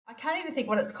can't even think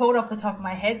what it's called off the top of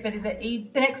my head, but it's an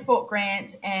export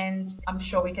grant, and I'm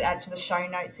sure we could add to the show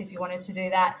notes if you wanted to do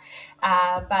that.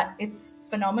 But it's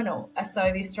phenomenal.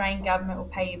 So the Australian government will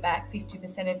pay you back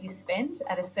 50% of your spend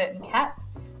at a certain cap.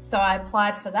 So I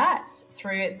applied for that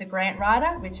through the grant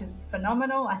writer, which is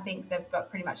phenomenal. I think they've got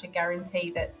pretty much a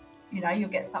guarantee that you'll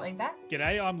get something back.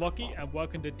 G'day, I'm Lockie and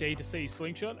welcome to D2C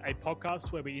Slingshot, a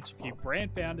podcast where we interview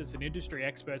brand founders and industry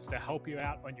experts to help you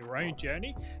out on your own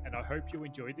journey, and I hope you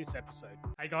enjoyed this episode.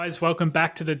 Hey guys, welcome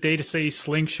back to the D2C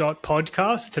Slingshot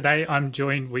podcast. Today I'm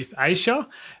joined with Ashya,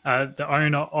 the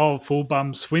owner of Full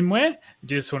Bum Swimwear.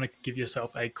 Just want to give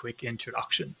yourself a quick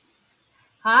introduction.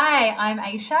 Hi, I'm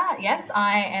Ashya. Yes,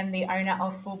 I am the owner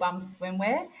of Full Bum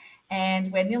Swimwear,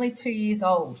 and we're nearly 2 years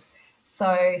old.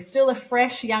 So still a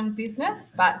fresh young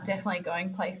business, but definitely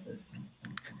going places.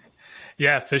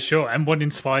 Yeah, for sure. And what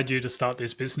inspired you to start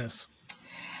this business?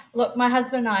 Look, my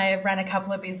husband and I have run a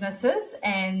couple of businesses,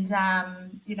 and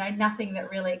nothing that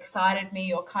really excited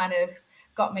me or kind of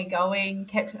got me going.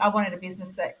 I wanted a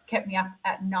business that kept me up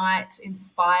at night,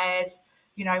 inspired,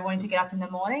 wanting to get up in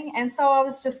the morning. And so I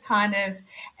was just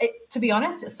to be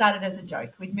honest, it started as a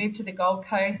joke. We'd moved to the Gold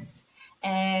Coast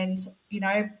and,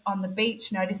 on the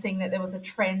beach, noticing that there was a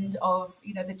trend of,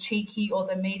 the cheeky or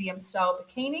the medium style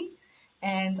bikini.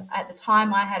 And at the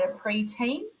time I had a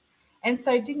preteen, and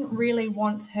so didn't really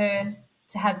want her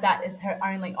to have that as her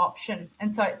only option.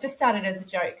 And so it just started as a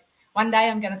joke. One day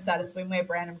I'm going to start a swimwear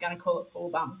brand. I'm going to call it Full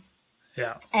Bums.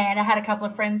 Yeah. And I had a couple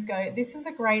of friends go, "This is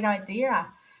a great idea."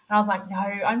 And I was like, "No,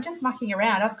 I'm just mucking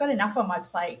around. I've got enough on my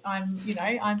plate. I'm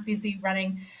busy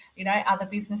running, other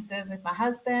businesses with my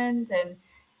husband."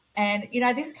 And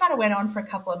this kind of went on for a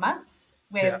couple of months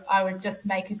where I would just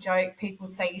make a joke. People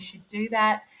would say, "You should do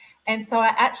that." And so I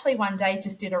actually one day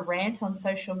just did a rant on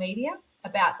social media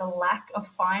about the lack of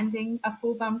finding a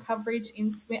full bum coverage in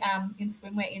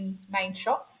swimwear in main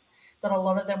shops, that a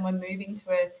lot of them were moving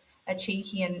to a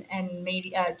cheeky and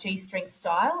G-string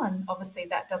style. And obviously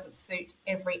that doesn't suit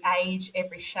every age,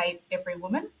 every shape, every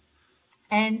woman.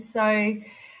 And so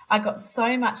I got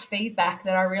so much feedback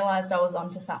that I realised I was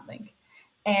onto something.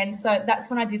 And so that's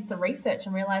when I did some research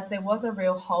and realised there was a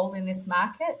real hole in this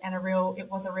market and it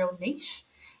was a real niche.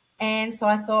 And so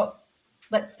I thought,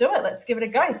 let's do it. Let's give it a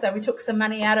go. So we took some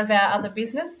money out of our other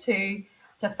business to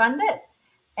fund it.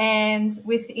 And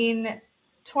within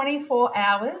 24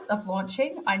 hours of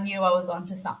launching, I knew I was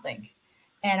onto something.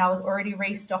 And I was already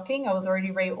restocking. I was already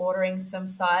reordering some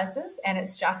sizes, and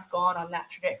it's just gone on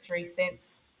that trajectory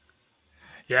since.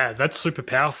 Yeah, that's super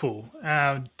powerful.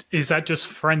 Is that just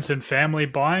friends and family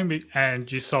buying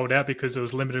and you sold out because it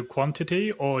was limited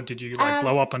quantity, or did you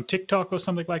blow up on TikTok or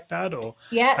something like that? Or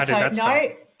how did that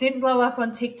start? Didn't blow up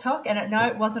on TikTok, and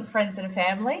it wasn't friends and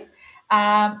family.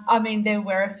 There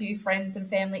were a few friends and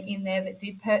family in there that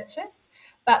did purchase,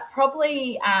 but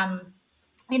probably,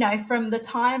 from the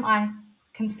time I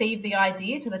conceived the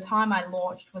idea to the time I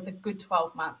launched was a good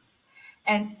 12 months.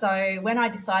 And so when I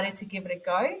decided to give it a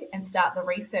go and start the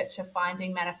research of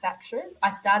finding manufacturers,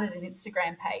 I started an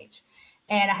Instagram page,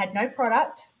 and I had no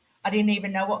product. I didn't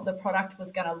even know what the product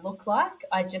was going to look like.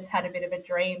 I just had a bit of a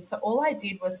dream. So all I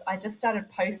did was I just started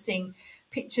posting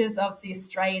pictures of the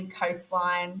Australian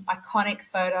coastline, iconic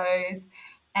photos,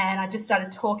 and I just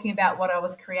started talking about what I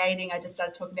was creating. I just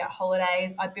started talking about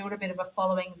holidays. I built a bit of a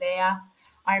following there.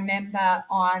 I remember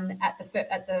at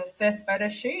the first photo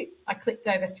shoot, I clicked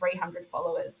over 300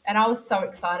 followers, and I was so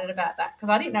excited about that because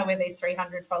I didn't know where these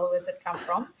 300 followers had come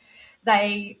from. So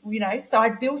I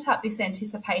built up this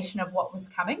anticipation of what was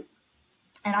coming.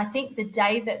 And I think the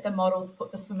day that the models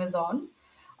put the swimmers on,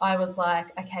 I was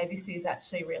like, okay, this is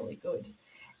actually really good.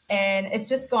 And it's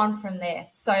just gone from there.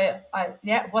 So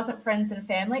it wasn't friends and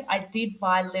family. I did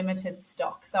buy limited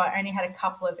stock. So I only had a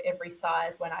couple of every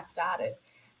size when I started,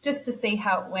 just to see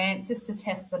how it went, just to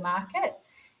test the market.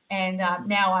 And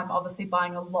now I'm obviously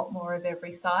buying a lot more of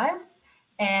every size,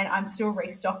 and I'm still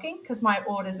restocking because my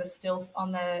orders are still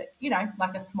on the,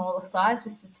 like a smaller size,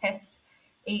 just to test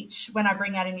each. When I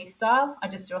bring out a new style, I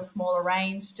just do a smaller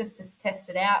range just to test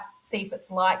it out, see if it's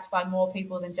liked by more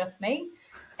people than just me.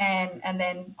 And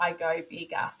then I go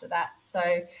big after that.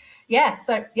 So,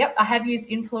 I have used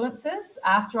influencers.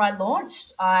 After I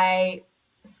launched, I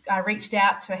reached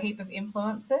out to a heap of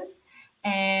influencers,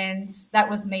 and that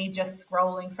was me just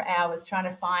scrolling for hours trying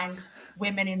to find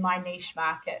women in my niche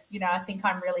market. I think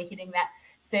I'm really hitting that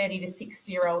 30 to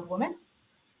 60-year-old woman.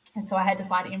 And so I had to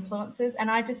find influencers, and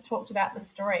I just talked about the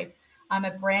story. I'm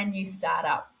a brand new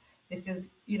startup. This is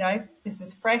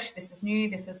fresh. This is new.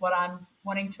 This is what I'm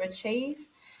wanting to achieve.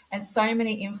 And so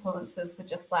many influencers were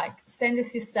just like, send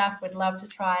us your stuff. We'd love to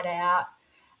try it out.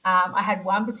 I had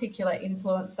one particular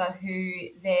influencer who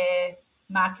their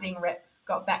marketing rep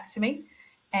got back to me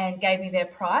and gave me their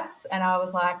price. And I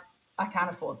was like, I can't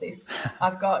afford this.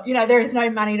 I've got, there is no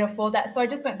money to afford that. So I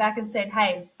just went back and said,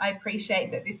 hey, I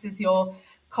appreciate that this is your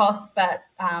cost, but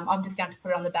I'm just going to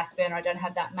put it on the back burner. I don't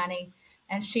have that money.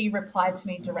 And she replied to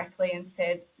me directly and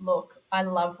said, look, I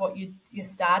love what you're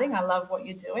starting. I love what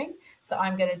you're doing. So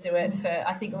I'm going to do it for,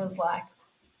 I think it was like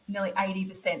nearly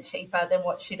 80% cheaper than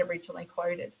what she'd originally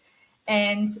quoted.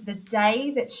 And the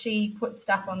day that she put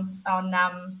stuff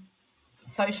on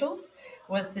socials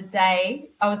was the day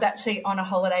I was actually on a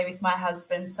holiday with my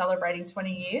husband celebrating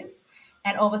 20 years.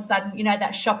 And all of a sudden,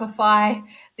 that Shopify,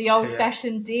 the old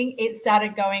fashioned ding, it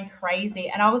started going crazy.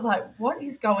 And I was like, what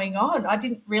is going on? I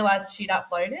didn't realize she'd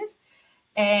uploaded.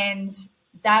 And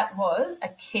that was a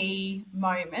key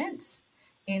moment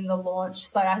in the launch.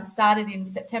 So I started in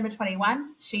September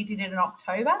 21. She did it in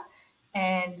October.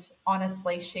 And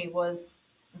honestly, she was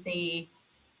the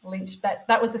lynch.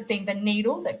 That was the thing, the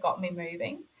needle that got me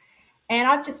moving. And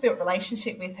I've just built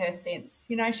relationship with her since.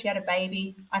 She had a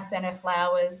baby. I sent her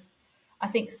flowers. I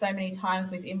think so many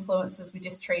times with influencers, we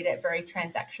just treat it very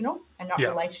transactional and not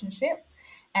relationship.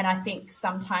 And I think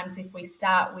sometimes if we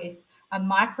start with a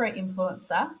micro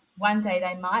influencer, one day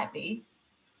they might be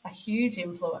a huge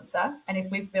influencer. And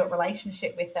if we've built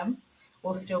relationship with them,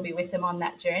 we'll still be with them on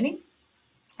that journey.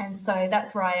 And so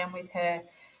that's where I am with her,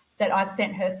 that I've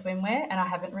sent her swimwear and I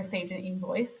haven't received an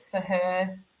invoice for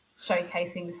her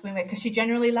showcasing the swimwear because she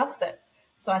generally loves it.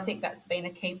 So I think that's been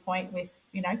a key point with,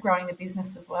 growing the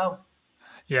business as well.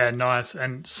 Yeah, nice.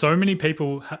 And so many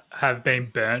people have been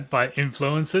burnt by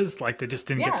influencers, like they just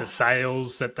didn't get the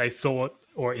sales that they thought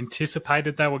or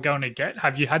anticipated they were going to get.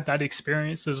 Have you had that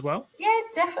experience as well? Yeah,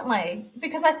 definitely.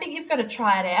 Because I think you've got to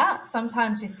try it out.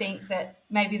 Sometimes you think that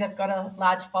maybe they've got a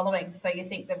large following, so you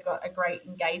think they've got a great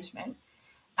engagement.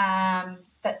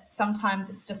 But sometimes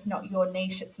it's just not your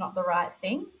niche. It's not the right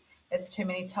thing. There's too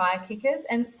many tire kickers.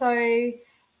 And so,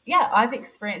 I've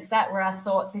experienced that where I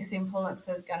thought this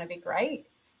influencer is going to be great.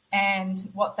 And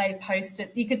what they posted,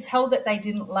 you could tell that they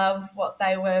didn't love what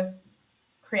they were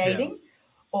creating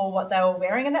or what they were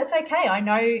wearing. And that's okay. I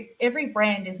know every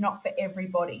brand is not for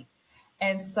everybody.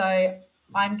 And so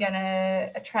I'm going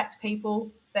to attract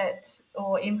people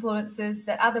or influencers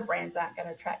that other brands aren't going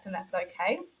to attract, and that's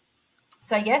okay.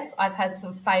 So yes, I've had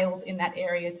some fails in that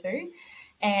area too.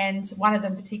 And one of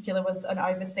them in particular was an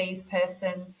overseas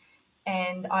person,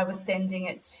 and I was sending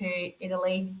it to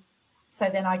Italy. So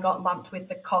then I got lumped with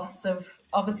the costs of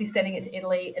obviously sending it to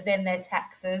Italy, then their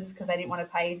taxes, because they didn't want to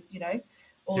pay,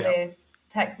 all their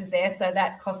taxes there. So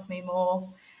that cost me more.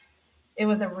 It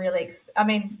was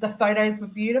the photos were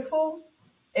beautiful.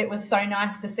 It was so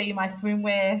nice to see my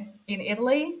swimwear in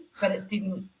Italy, but it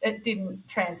didn't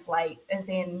translate, as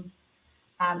in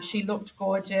she looked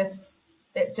gorgeous.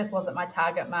 It just wasn't my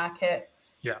target market.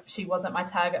 Yeah. She wasn't my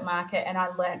target market, and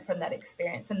I learned from that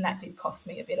experience, and that did cost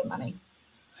me a bit of money.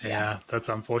 Yeah, that's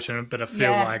unfortunate, but I feel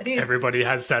like everybody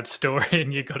has that story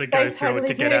and you've got to go through it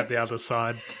to get out the other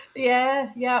side.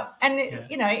 Yeah. And,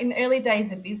 in the early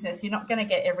days of business, you're not going to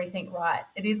get everything right.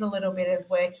 It is a little bit of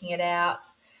working out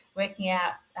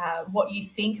what you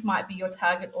think might be your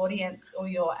target audience or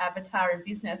your avatar in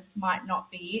business might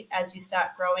not be it as you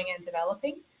start growing and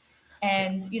developing.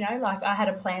 And, I had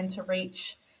a plan to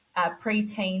reach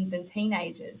pre-teens and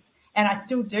teenagers, and I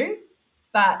still do,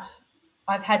 but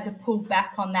I've had to pull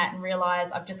back on that and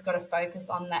realize I've just got to focus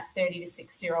on that 30 to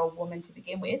 60-year-old woman to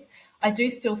begin with. I do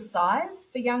still size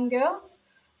for young girls,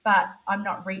 but I'm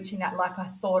not reaching that like I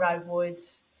thought I would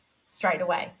straight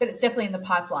away. But it's definitely in the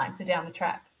pipeline for down the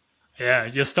track. Yeah,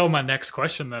 you stole my next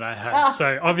question that I had.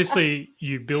 So obviously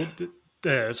you built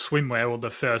the swimwear or the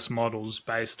first models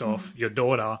based off your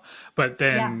daughter, but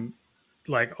then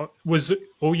was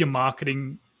all your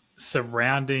marketing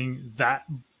surrounding that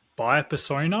buyer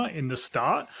persona in the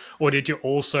start, or did you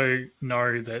also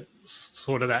know that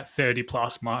sort of that 30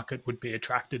 plus market would be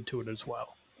attracted to it as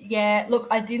well? Yeah, look,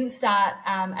 I didn't start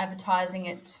advertising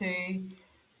it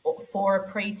for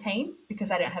a preteen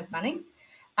because I don't have money.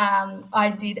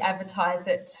 I did advertise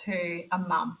it to a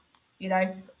mum,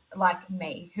 like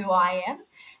me, who I am.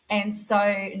 And so,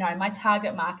 my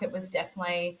target market was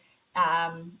definitely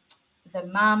the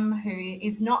mum who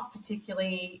is not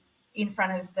particularly in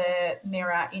front of the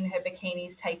mirror in her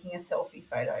bikinis taking a selfie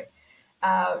photo.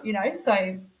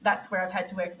 So that's where I've had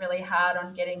to work really hard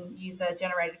on getting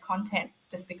user-generated content,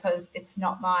 just because it's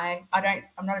not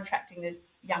I'm not attracting the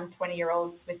young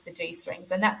 20-year-olds with the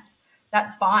G-strings, and that's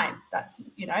fine. That's,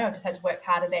 I just had to work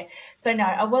harder there. So no,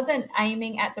 I wasn't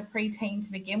aiming at the preteen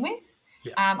to begin with.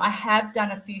 Yeah. I have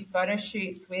done a few photo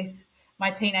shoots with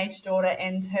my teenage daughter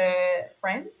and her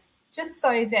friends, just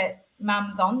so that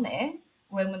mums on there,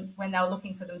 when they were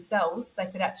looking for themselves, they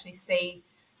could actually see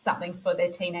something for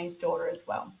their teenage daughter as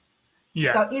well. So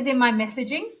Yeah. it is in my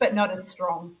messaging, but not as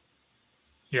strong.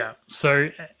 Yeah. So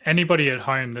anybody at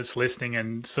home that's listening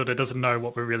and sort of doesn't know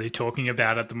what we're really talking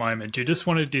about at the moment, do you just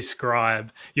want to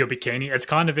describe your bikini? It's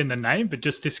kind of in the name, but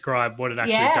just describe what it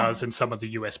actually Yeah. does and some of the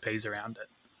USPs around it.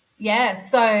 Yeah,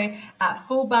 so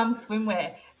full bum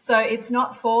swimwear. So it's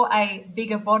not for a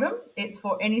bigger bottom, it's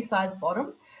for any size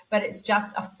bottom, but it's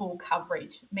just a full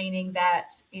coverage, meaning that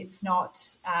it's not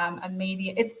a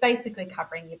medium, it's basically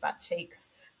covering your butt cheeks.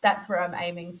 That's where I'm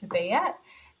aiming to be at.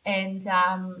 And,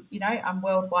 I'm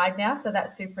worldwide now, so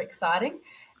that's super exciting.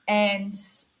 And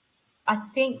I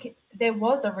think there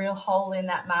was a real hole in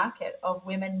that market of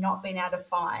women not being able to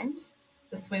find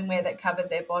the swimwear that covered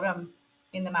their bottom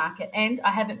in the market. And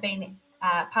I haven't been,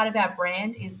 part of our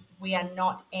brand is we are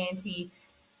not anti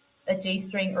a G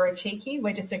string or a cheeky.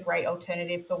 We're just a great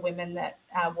alternative for women that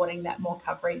are wanting that more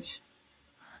coverage.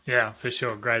 Yeah, for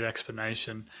sure. Great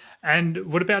explanation.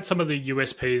 And what about some of the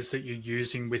USPs that you're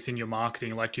using within your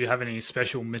marketing? Like, do you have any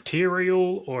special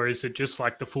material, or is it just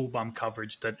like the full bum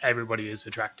coverage that everybody is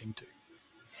attracting to?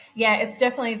 Yeah, it's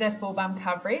definitely the full bum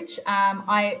coverage.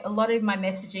 A lot of my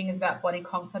messaging is about body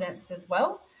confidence as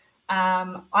well.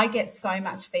 I get so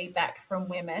much feedback from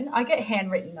women. I get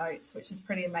handwritten notes, which is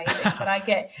pretty amazing. But I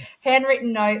get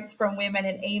handwritten notes from women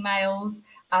and emails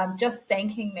just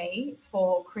thanking me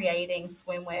for creating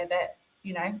swimwear that,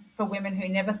 for women who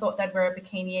never thought they'd wear a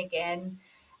bikini again.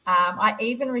 I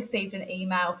even received an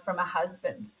email from a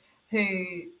husband who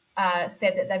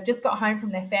said that they've just got home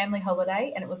from their family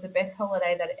holiday and it was the best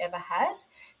holiday they'd ever had.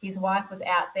 His wife was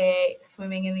out there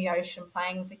swimming in the ocean,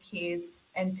 playing with the kids,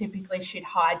 and typically she'd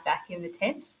hide back in the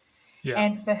tent. Yeah.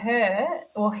 And for her,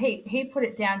 or he put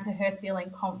it down to her feeling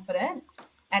confident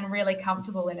and really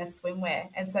comfortable in her swimwear.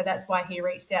 And so that's why he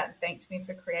reached out and thanked me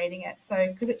for creating it. So,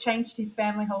 because it changed his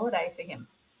family holiday for him.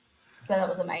 So that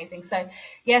was amazing. So,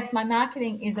 yes, my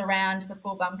marketing is around the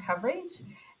full bum coverage.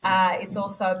 It's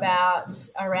also about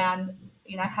around,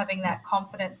 having that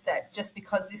confidence that just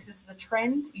because this is the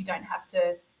trend, you don't have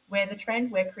to wear the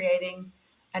trend. We're creating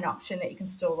an option that you can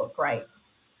still look great.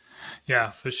 Yeah,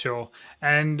 for sure.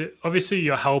 And obviously,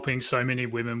 you're helping so many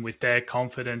women with their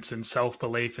confidence and self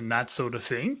belief and that sort of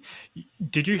thing.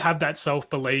 Did you have that self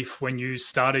belief when you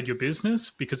started your business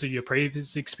because of your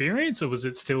previous experience, or was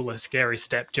it still a scary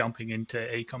step jumping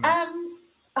into e commerce?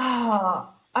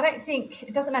 I don't think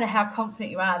it doesn't matter how confident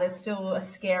you are, there's still a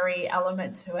scary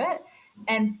element to it.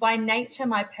 And by nature,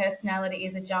 my personality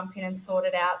is a jump in and sort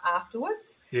it out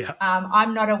afterwards. Yeah.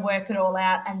 I'm not a work it all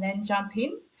out and then jump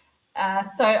in.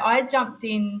 So I jumped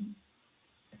in.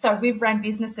 So we've run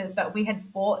businesses, but we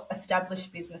had bought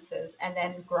established businesses and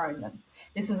then grown them.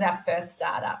 This was our first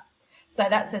startup. So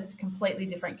that's a completely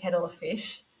different kettle of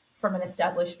fish from an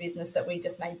established business that we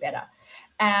just made better.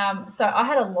 So I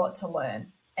had a lot to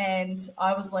learn, and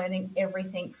I was learning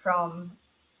everything from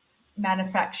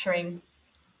manufacturing,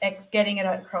 getting it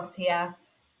across here,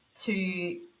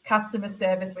 to customer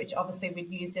service, which obviously we'd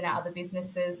used in our other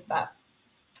businesses, but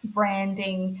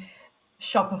branding,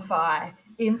 Shopify,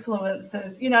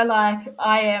 influencers, like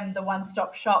I am the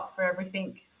one-stop shop for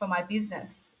everything for my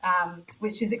business,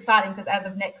 which is exciting because as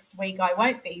of next week, I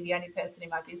won't be the only person in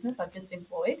my business. I've just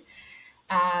employed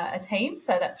a team,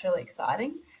 so that's really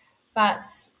exciting. But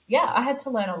yeah, I had to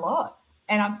learn a lot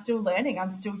and I'm still learning.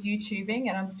 I'm still YouTubing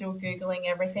and I'm still Googling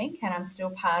everything and I'm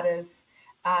still part of,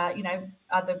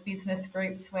 other business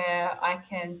groups where I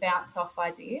can bounce off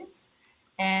ideas.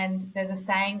 And there's a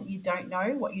saying, you don't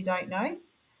know what you don't know.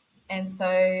 And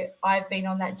so I've been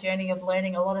on that journey of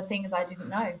learning a lot of things I didn't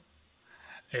know.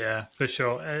 Yeah, for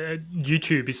sure.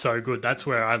 YouTube is so good. That's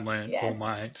where I learned all Yes.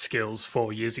 my skills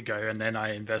 4 years ago. And then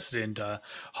I invested into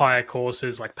higher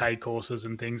courses, like paid courses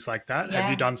and things like that. Have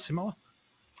you Yeah. done similar?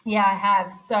 Yeah, I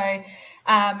have. So,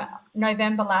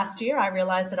 November last year, I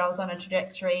realized that I was on a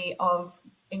trajectory of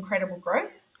incredible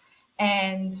growth,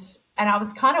 and I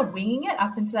was kind of winging it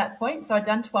up until that point. So I'd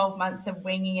done 12 months of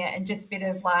winging it and just a bit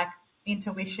of like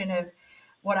intuition of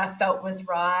what I felt was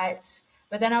right.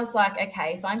 But then I was like,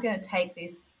 okay, if I'm going to take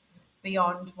this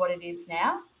beyond what it is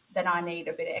now, then I need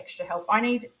a bit of extra help. I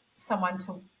need someone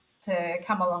to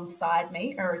come alongside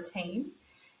me, or a team.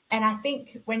 And I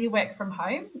think when you work from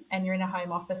home and you're in a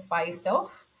home office by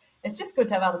yourself, it's just good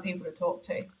to have other people to talk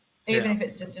to, even Yeah. if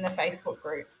it's just in a Facebook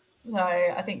group. So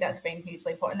I think that's been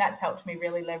hugely important. That's helped me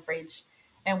really leverage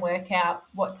and work out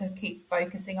what to keep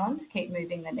focusing on to keep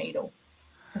moving the needle.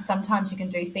 Because sometimes you can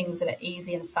do things that are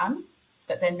easy and fun,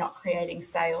 but they're not creating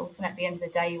sales. And at the end of the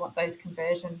day, you want those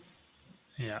conversions.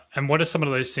 Yeah. And what are some of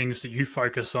those things that you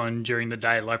focus on during the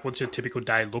day? Like, what's your typical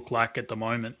day look like at the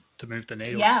moment to move the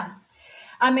needle? Yeah.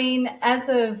 I mean, as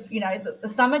of, the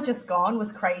summer just gone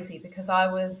was crazy because I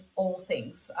was all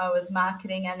things. I was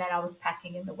marketing and then I was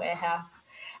packing in the warehouse.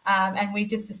 And we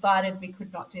just decided we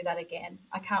could not do that again.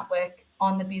 I can't work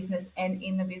on the business and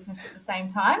in the business at the same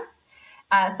time.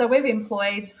 So we've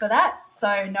employed for that.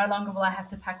 So no longer will I have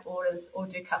to pack orders or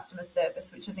do customer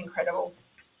service, which is incredible.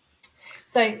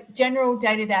 So general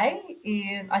day to day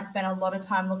is I spend a lot of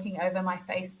time looking over my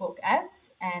Facebook ads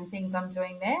and things I'm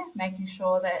doing there, making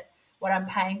sure that what I'm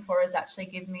paying for is actually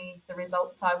giving me the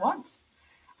results I want.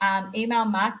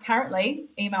 Currently,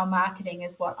 email marketing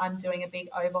is what I'm doing a big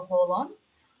overhaul on.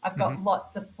 I've Hmm. got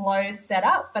lots of flows set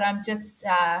up, but I'm just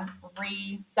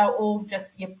they're all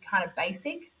just your kind of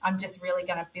basic. I'm just really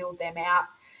going to build them out.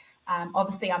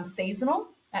 Obviously, I'm seasonal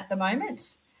at the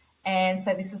moment, and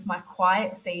so this is my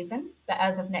quiet season. But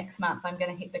as of next month, I'm going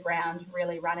to hit the ground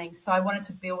really running. So I wanted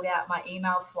to build out my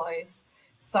email flows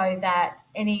so that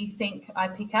anything I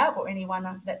pick up or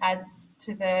anyone that adds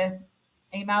to the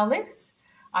email list,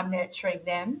 I'm nurturing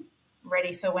them,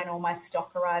 ready for when all my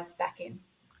stock arrives back in.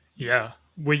 Yeah.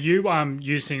 Were you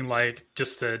using like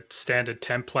just the standard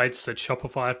templates that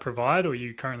Shopify provide, or are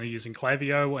you currently using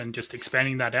Klaviyo and just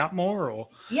expanding that out more, or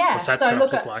what's Yeah. that So setup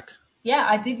look, look like? yeah,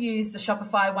 I did use the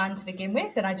Shopify one to begin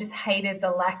with, and I just hated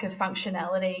the lack of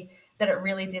functionality that it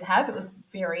really did have. It was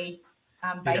very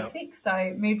Yeah. basic.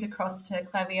 So moved across to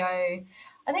Klaviyo,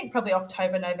 I think probably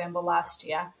October, November last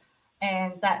year.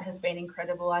 And that has been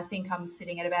incredible. I think I'm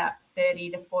sitting at about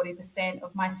 30 to 40%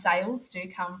 of my sales do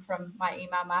come from my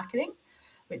email marketing,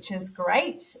 which is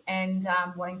great, and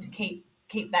wanting to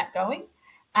keep that going.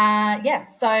 Yeah,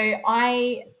 so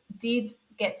I did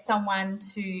get someone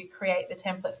to create the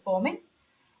template for me,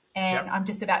 Yeah. and I'm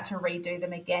just about to redo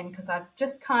them again because I've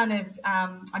just kind of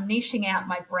I'm niching out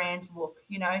my brand look.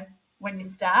 When you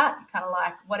start, you kind of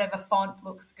like whatever font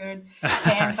looks good,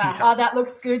 Canva. Yeah. Oh, that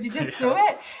looks good. You just do Yeah.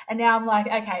 it, and now I'm like,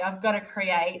 okay, I've got to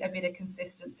create a bit of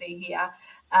consistency here.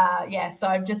 Yeah, so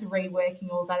I'm just reworking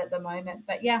all that at the moment.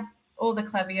 But yeah, all the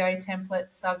Klaviyo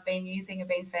templates I've been using have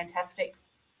been fantastic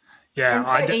Yeah.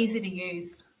 and so easy to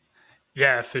use.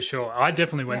 Yeah, for sure. I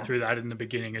definitely went Yeah. through that in the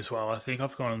beginning as well. I think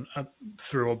I've gone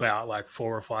through about like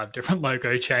 4 or 5 different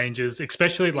logo changes,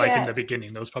 especially like in the Yeah.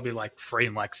 beginning. There was probably like 3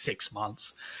 in like 6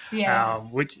 months, Yes.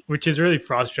 which is really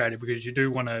frustrating because you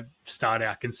do want to start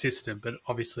out consistent, but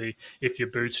obviously if you're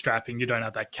bootstrapping, you don't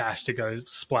have that cash to go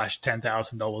splash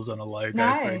 $10,000 on a logo,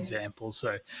 for No. example.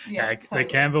 So Yeah. the Totally.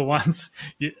 Canva ones,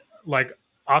 like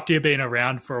after you've been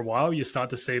around for a while, you start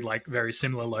to see like very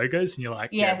similar logos, and you're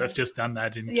like, yeah, they've Yes. just done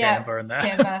that in Yeah. Canva, and that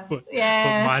Canva. put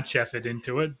Yeah. much effort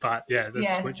into it. But yeah,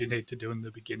 that's what you Yes. need to do in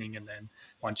the beginning, and then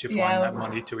once you find that Yeah.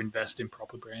 money to invest in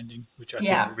proper branding, which I think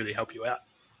Yeah. will really help you out.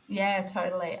 Yeah,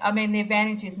 totally. I mean, the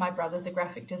advantage is my brother's a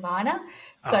graphic designer.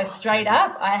 So Oh, straight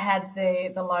handy. up, I had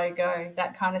the logo,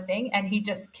 that kind of thing. And he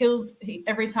just kills,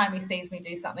 every time he sees me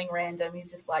do something random,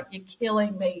 he's just like, you're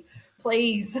killing me.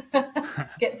 Please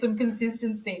get some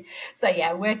consistency. So,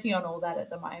 yeah, working on all that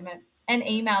at the moment. And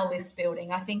email list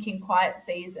building. I think in quiet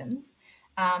seasons,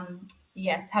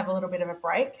 yes, have a little bit of a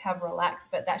break, have a relax,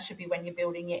 but that should be when you're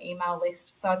building your email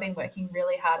list. So I've been working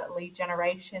really hard at lead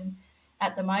generation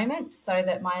at the moment so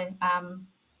that my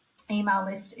email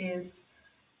list is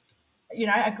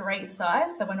a great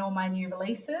size, so when all my new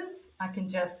releases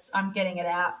I'm getting it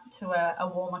out to a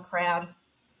warmer crowd.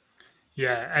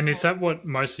 Yeah, and is that what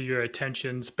most of your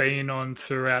attention's been on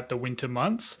throughout the winter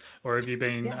months, or have you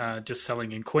been Yeah. just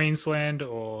selling in Queensland,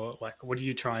 or like what are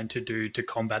you trying to do to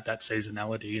combat that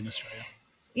seasonality in Australia?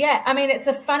 Yeah, I mean, it's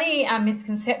a funny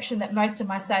misconception that most of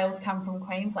my sales come from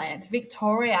Queensland.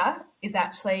 Victoria is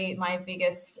actually my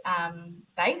biggest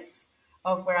base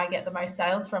of where I get the most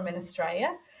sales from in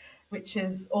Australia, which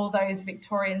is all those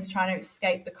Victorians trying to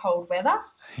escape the cold weather.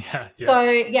 Yeah,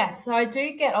 yeah, So I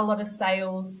do get a lot of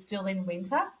sales still in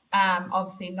winter,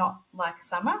 obviously not like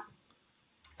summer.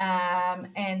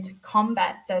 And to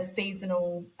combat the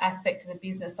seasonal aspect of the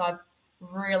business, I've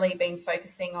really been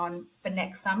focusing on for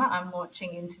next summer. I'm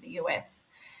launching into the US.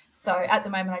 So at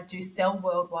the moment, I do sell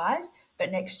worldwide,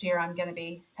 but next year I'm going to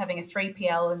be having a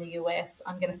 3PL in the US.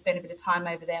 I'm going to spend a bit of time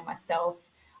over there myself.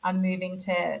 I'm moving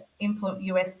to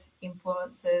US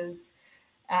influencers,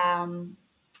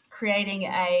 creating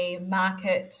a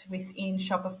market within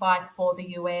Shopify for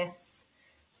the US.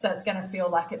 So it's going to feel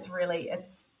like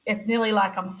it's nearly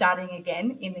like I'm starting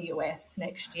again in the US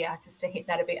next year, just to hit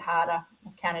that a bit harder.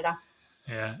 Canada.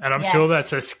 yeah. And I'm Yeah. sure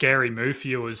that's a scary move for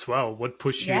you as well. What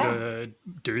pushed you Yeah. to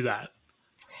do that?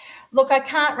 Look, I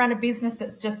can't run a business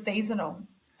that's just seasonal.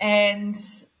 And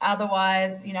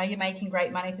otherwise, you're making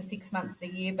great money for 6 months of the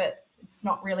year, but it's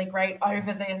not really great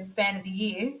over the span of the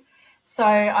year. So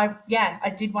I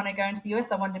did want to go into the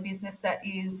US. I wanted a business that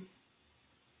is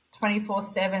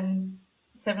 24/7,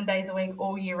 7 days a week,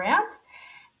 all year round.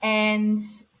 And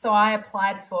so I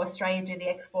applied for Australia do the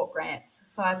export grants.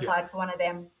 So I Yeah. applied for one of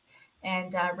them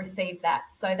and received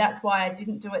that. So that's why I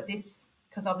didn't do it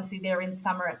because obviously they're in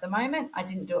summer at the moment. I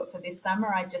didn't do it for this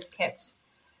summer. I just kept,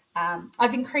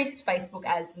 I've increased Facebook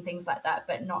ads and things like that,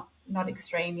 but not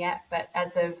extreme yet. But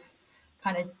as of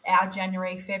kind of our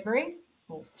January, February,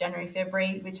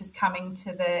 which is coming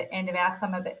to the end of our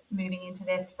summer, but moving into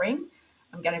their spring,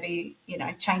 I'm going to be,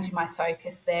 changing my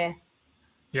focus there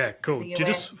Yeah, to cool. the Do you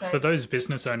just, US. for So those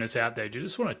business owners out there, do you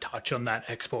just want to touch on that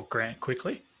export grant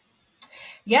quickly?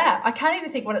 yeah, I can't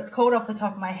even think what it's called off the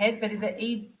top of my head, but is it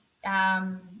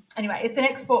anyway, it's an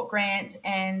export grant,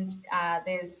 and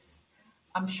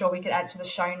I'm sure we could add to the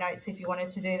show notes if you wanted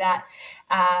to do that.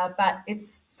 But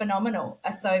it's phenomenal.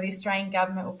 So the Australian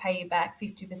government will pay you back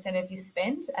 50% of your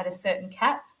spend at a certain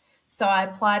cap. So I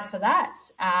applied for that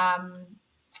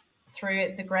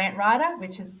through the grant writer,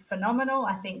 which is phenomenal.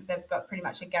 I think they've got pretty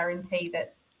much a guarantee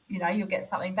that you'll get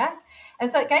something back,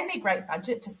 and so it gave me a great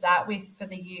budget to start with for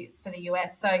the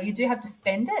US. So you do have to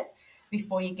spend it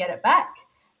before you get it back.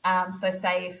 So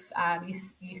say if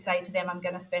you say to them, I'm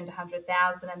going to spend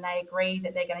 100,000, and they agree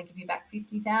that they're going to give you back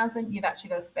 50,000, you've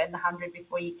actually got to spend the 100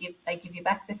 before they give you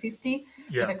back the 50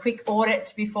 Yeah. with a quick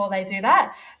audit before they do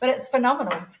that. But it's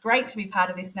phenomenal. It's great to be part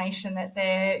of this nation that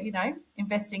they're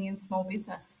investing in small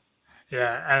business.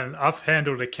 Yeah, and I've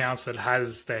handled accounts that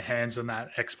has their hands on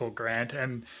that export grant,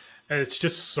 and it's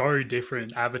just so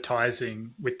different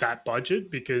advertising with that budget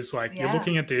because like you're Yeah,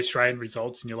 looking at the Australian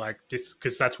results and you're like this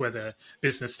because that's where the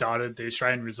business started. The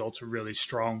Australian results are really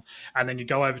strong, and then you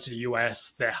go over to the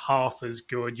US, they're half as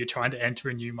good. You're trying to enter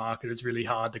a new market, it's really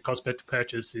hard. The cost per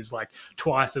purchase is like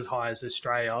twice as high as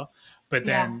Australia, but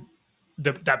yeah, then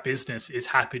that business is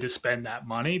happy to spend that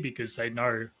money because they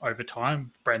know over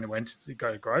time brand awareness is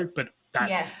going to grow, but that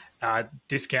yes,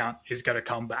 discount is going to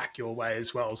come back your way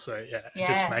as well. So yeah, it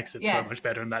just yeah, makes it so yeah. much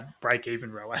better, and that break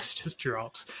even ROAS just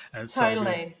drops, and it's so good.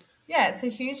 Totally. Yeah, it's a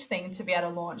huge thing to be able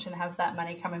to launch and have that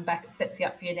money coming back. It sets you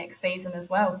up for your next season as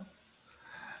well.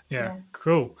 Yeah, Yeah.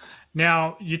 cool.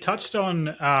 Now you touched on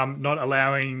not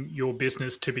allowing your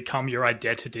business to become your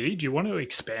identity. Do you want to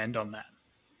expand on that?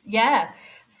 Yeah.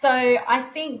 So I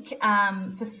think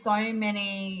for so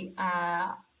many,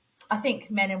 I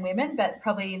think men and women, but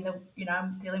probably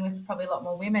I'm dealing with probably a lot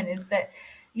more women, is that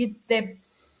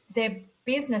their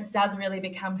business does really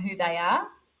become who they are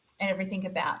and everything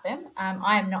about them.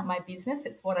 I am not my business.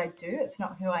 It's what I do. It's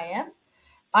not who I am.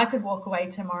 I could walk away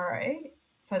tomorrow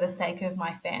for the sake of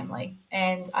my family.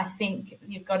 And I think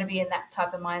you've got to be in that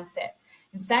type of mindset.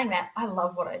 In saying that, I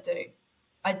love what I do.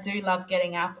 I do love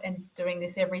getting up and doing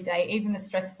this every day, even the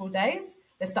stressful days.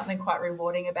 There's something quite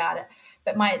rewarding about it.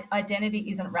 But my identity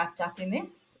isn't wrapped up in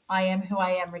this. I am who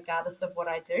I am regardless of what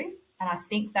I do. And I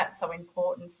think that's so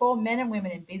important for men and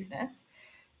women in business.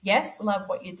 Yes, love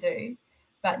what you do,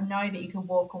 but know that you can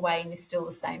walk away and you're still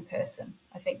the same person.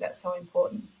 I think that's so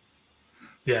important.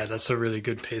 Yeah, that's a really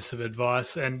good piece of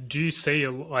advice. And do you see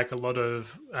like a lot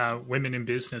of women in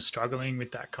business struggling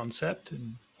with that concept?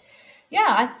 And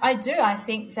Yeah, I do. I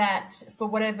think that for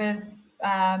whatever's,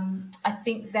 I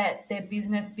think that their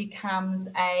business becomes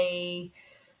a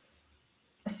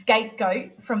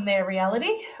scapegoat from their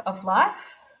reality of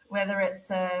life, whether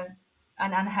it's an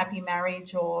unhappy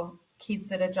marriage or kids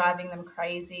that are driving them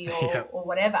crazy yeah, or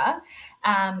whatever.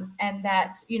 And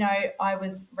that, I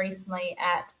was recently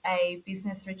at a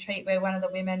business retreat where one of the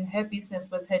women, her business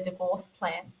was her divorce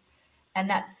plan. And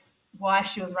that's why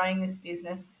she was running this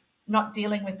business, not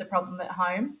dealing with the problem at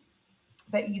home,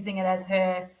 but using it as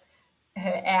her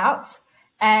out.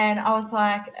 And I was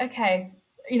like, okay,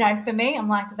 for me, I'm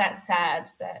like, that's sad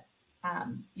that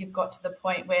you've got to the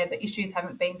point where the issues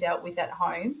haven't been dealt with at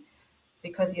home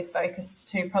because you're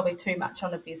focused probably too much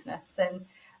on a business. And,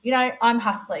 I'm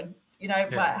hustling. yeah.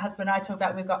 My husband and I talk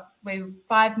about we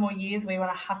 5 more years, we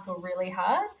want to hustle really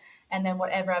hard. And then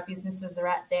whatever our businesses are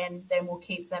at, then we'll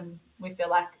keep them. We feel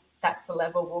like that's the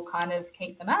level we'll kind of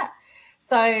keep them at.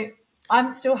 So I'm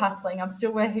still hustling. I'm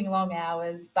still working long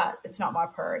hours, but it's not my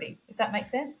priority, if that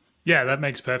makes sense. Yeah, that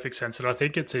makes perfect sense. And I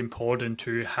think it's important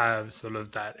to have sort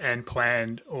of that end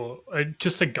plan or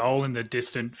just a goal in the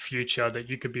distant future that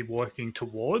you could be working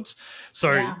towards.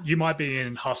 So Yeah. you might be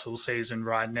in hustle season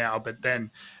right now, but then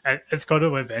it's got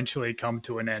to eventually come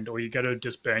to an end, or you got to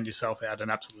just burn yourself out and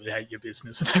absolutely hate your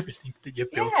business and everything that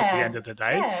you've built at the Yeah. end of the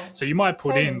day. Yeah. So you might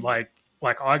put in Totally. like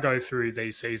like I go through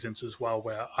these seasons as well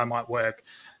where I might work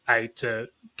 8 to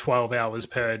 12 hours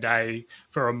per day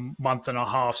for a month and a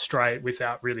half straight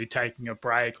without really taking a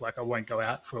break. Like I won't go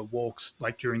out for walks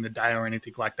like during the day or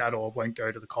anything like that, or I won't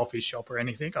go to the coffee shop or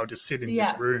anything. I'll just sit in this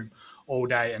Yeah. room all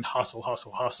day and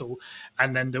hustle.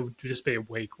 And then there'll just be a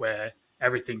week where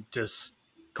everything just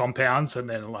compounds and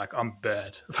then like I'm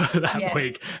burnt for that Yes.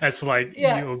 week. It's like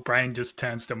Yeah. your brain just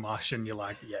turns to mush and you're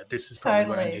like, yeah, this is probably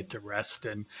where I Totally. need to rest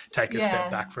and take a Yeah.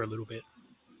 step back for a little bit.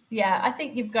 Yeah, I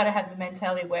think you've got to have the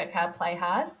mentality work hard, play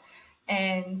hard.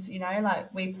 And, you know,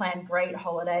 like we plan great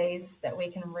holidays that we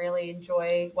can really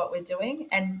enjoy what we're doing.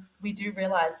 And we do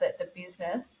realize that the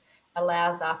business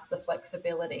allows us the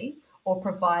flexibility or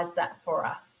provides that for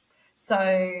us. So,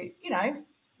 you know,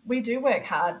 we do work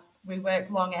hard. We work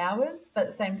long hours, but at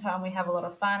the same time, we have a lot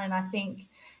of fun. And I think,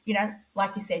 you know,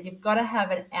 like you said, you've got to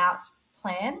have an out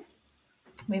plan.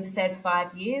 We've said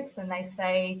 5 years, and they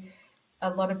say a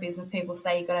lot of business people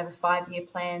say you've got to have a 5-year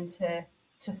plan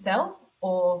to sell,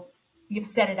 or you've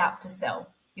set it up to sell.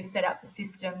 You've set up the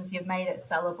systems, you've made it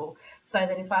sellable, so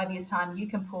that in 5 years' time you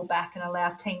can pull back and allow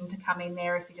team to come in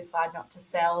there if you decide not to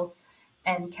sell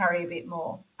and carry a bit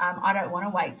more. I don't want to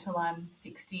wait till I'm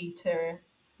 60 to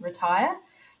retire.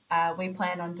 We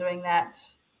plan on doing that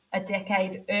a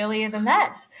decade earlier than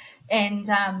that, and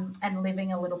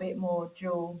living a little bit more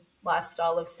dual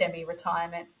lifestyle of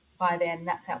semi-retirement by then.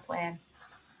 That's our plan.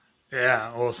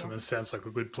 Yeah, awesome. It sounds like a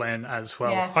good plan as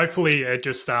well. Yes. Hopefully it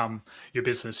just your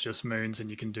business just moons and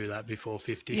you can do that before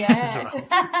 50 Yeah, as well.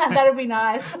 that'd be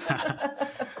nice.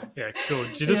 Yeah, cool.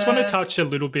 Do you just want to touch a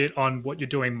little bit on what you're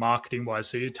doing marketing wise?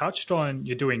 So you touched on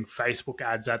you're doing Facebook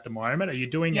ads at the moment. Are you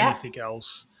doing anything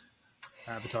else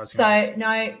advertising? So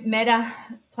no, Meta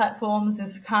platforms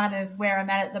is kind of where I'm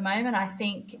at the moment. I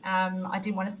think I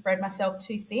didn't want to spread myself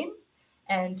too thin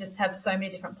and just have so many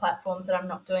different platforms that I'm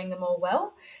not doing them all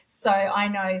well. So I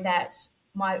know that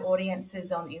my audience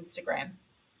is on Instagram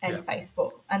and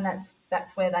Facebook, and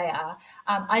that's where they are.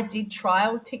 I did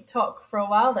trial TikTok for a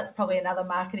while. That's probably another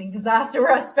marketing disaster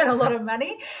where I spent a lot of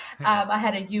money. I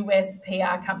had a US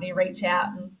PR company reach out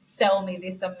and sell me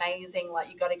this amazing,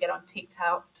 like, you got to get on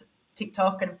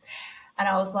TikTok, and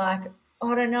I was like,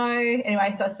 I don't know.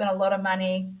 Anyway, so I spent a lot of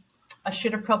money. I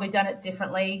should have probably done it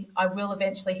differently. I will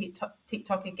eventually hit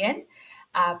TikTok again,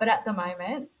 but at the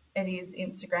moment it is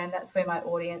Instagram. That's where my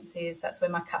audience is. That's where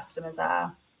my customers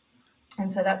are. And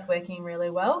so that's working really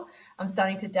well. I'm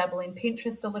starting to dabble in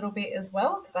Pinterest a little bit as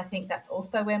well, because I think that's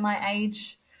also where my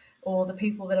age or the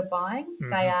people that are buying,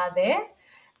 they are there.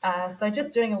 So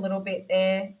just doing a little bit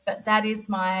there. But that is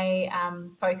my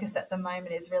focus at the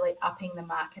moment, is really upping the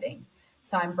marketing.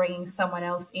 So I'm bringing someone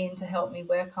else in to help me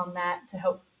work on that, to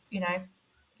help, you know,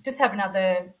 just have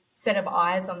another set of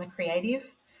eyes on the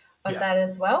creative of that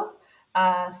as well.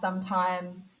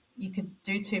 Sometimes you could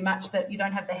do too much that you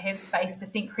don't have the headspace to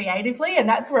think creatively, and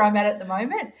that's where I'm at the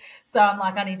moment. So I'm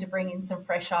like, I need to bring in some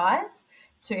fresh eyes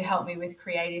to help me with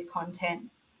creative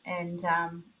content and,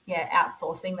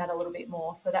 outsourcing that a little bit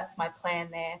more. So that's my plan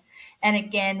there. And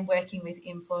again, working with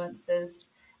influencers.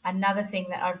 Another thing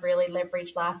that I've really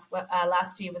leveraged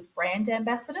last year was brand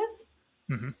ambassadors.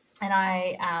 Mm-hmm. And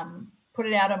I put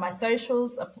it out on my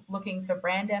socials looking for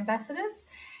brand ambassadors.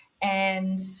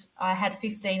 And I had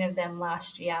 15 of them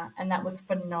last year, and that was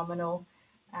phenomenal.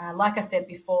 Like I said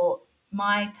before,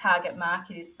 my target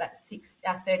market is that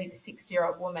 30 to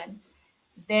 60-year-old woman.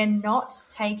 They're not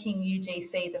taking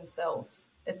UGC themselves.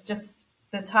 It's just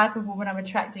the type of woman I'm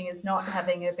attracting is not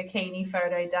having a bikini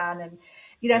photo done. And,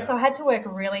 you know, so I had to work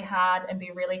really hard and be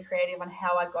really creative on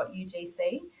how I got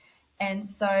UGC. And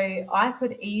so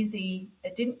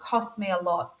it didn't cost me a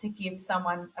lot to give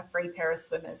someone a free pair of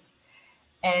swimmers.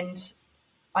 And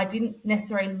I didn't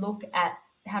necessarily look at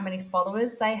how many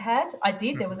followers they had. I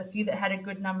did. There was a few that had a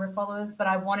good number of followers, but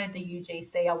I wanted the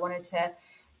UGC. I wanted to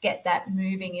get that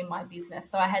moving in my business.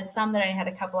 So I had some that only had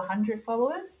a couple of hundred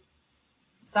followers,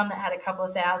 some that had a couple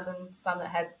of thousand, some that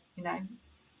had, you know,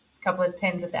 a couple of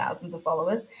tens of thousands of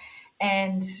followers,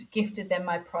 and gifted them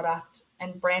my product.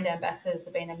 And brand ambassadors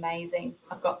have been amazing.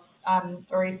 I've got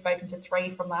already spoken to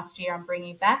 3 from last year I'm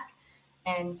bringing back.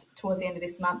 And towards the end of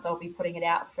this month, I'll be putting it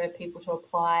out for people to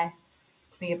apply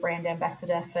to be a brand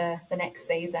ambassador for the next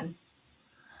season.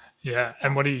 Yeah.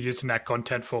 And what are you using that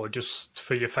content for? Just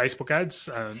for your Facebook ads,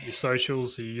 your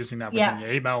socials? Are you using that within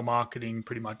your email marketing,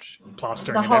 pretty much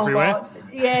plastering The it whole everywhere? lot.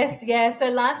 Yes, yeah.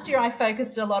 So last year I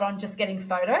focused a lot on just getting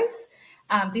photos.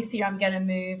 This year I'm going to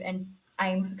move and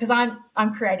aim, because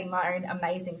I'm creating my own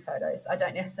amazing photos. I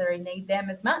don't necessarily need them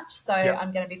as much. So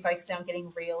I'm going to be focusing on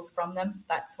getting reels from them.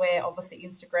 That's where obviously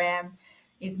Instagram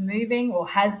is moving or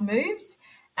has moved.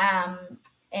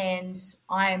 and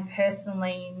I am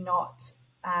personally not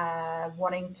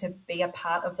wanting to be a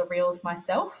part of the reels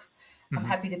myself. I'm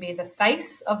happy to be the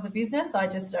face of the business. I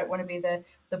just don't want to be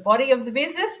the body of the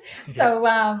business. So, so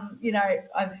I'm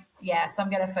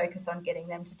going to focus on getting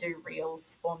them to do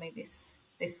reels for me this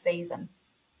season.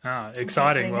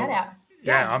 Exciting. Well, that out.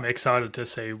 Yeah, I'm excited to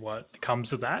see what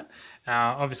comes of that.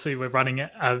 Obviously, we're running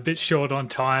a bit short on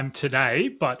time today,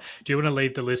 but do you want to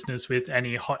leave the listeners with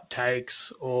any hot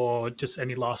takes or just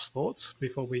any last thoughts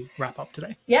before we wrap up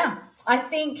today? Yeah, I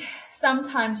think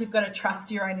sometimes you've got to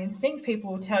trust your own instinct.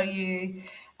 People will tell you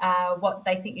what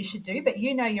they think you should do, but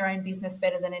you know your own business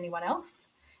better than anyone else.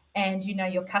 And you know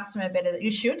your customer better than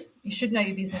you should. You should know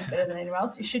your business better than anyone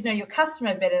else. You should know your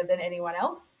customer better than anyone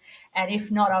else. And if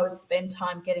not, I would spend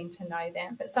time getting to know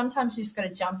them. But sometimes you just got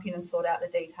to jump in and sort out the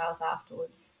details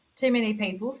afterwards. Too many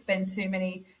people spend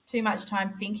too much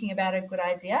time thinking about a good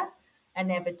idea and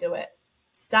never do it.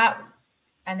 Start,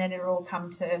 and then it'll all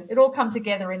come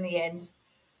together in the end.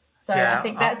 So yeah, I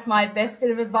think that's my best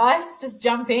bit of advice. Just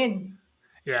jump in.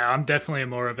 Yeah, I'm definitely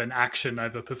more of an action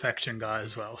over perfection guy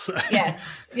as well. So yes,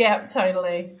 yeah,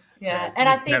 totally. Yeah, and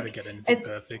I think never get anything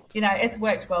perfect. It's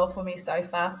worked well for me so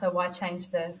far. So why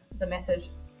change the method?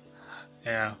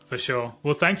 Yeah, for sure.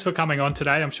 Well, thanks for coming on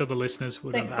today. I'm sure the listeners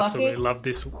would have absolutely loved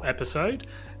this episode.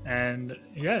 And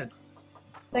yeah,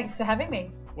 thanks for having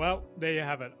me. Well, there you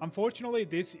have it. Unfortunately,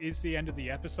 this is the end of the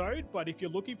episode, but if you're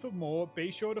looking for more,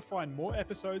 be sure to find more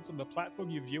episodes on the platform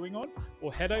you're viewing on,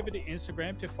 or head over to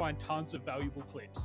Instagram to find tons of valuable clips.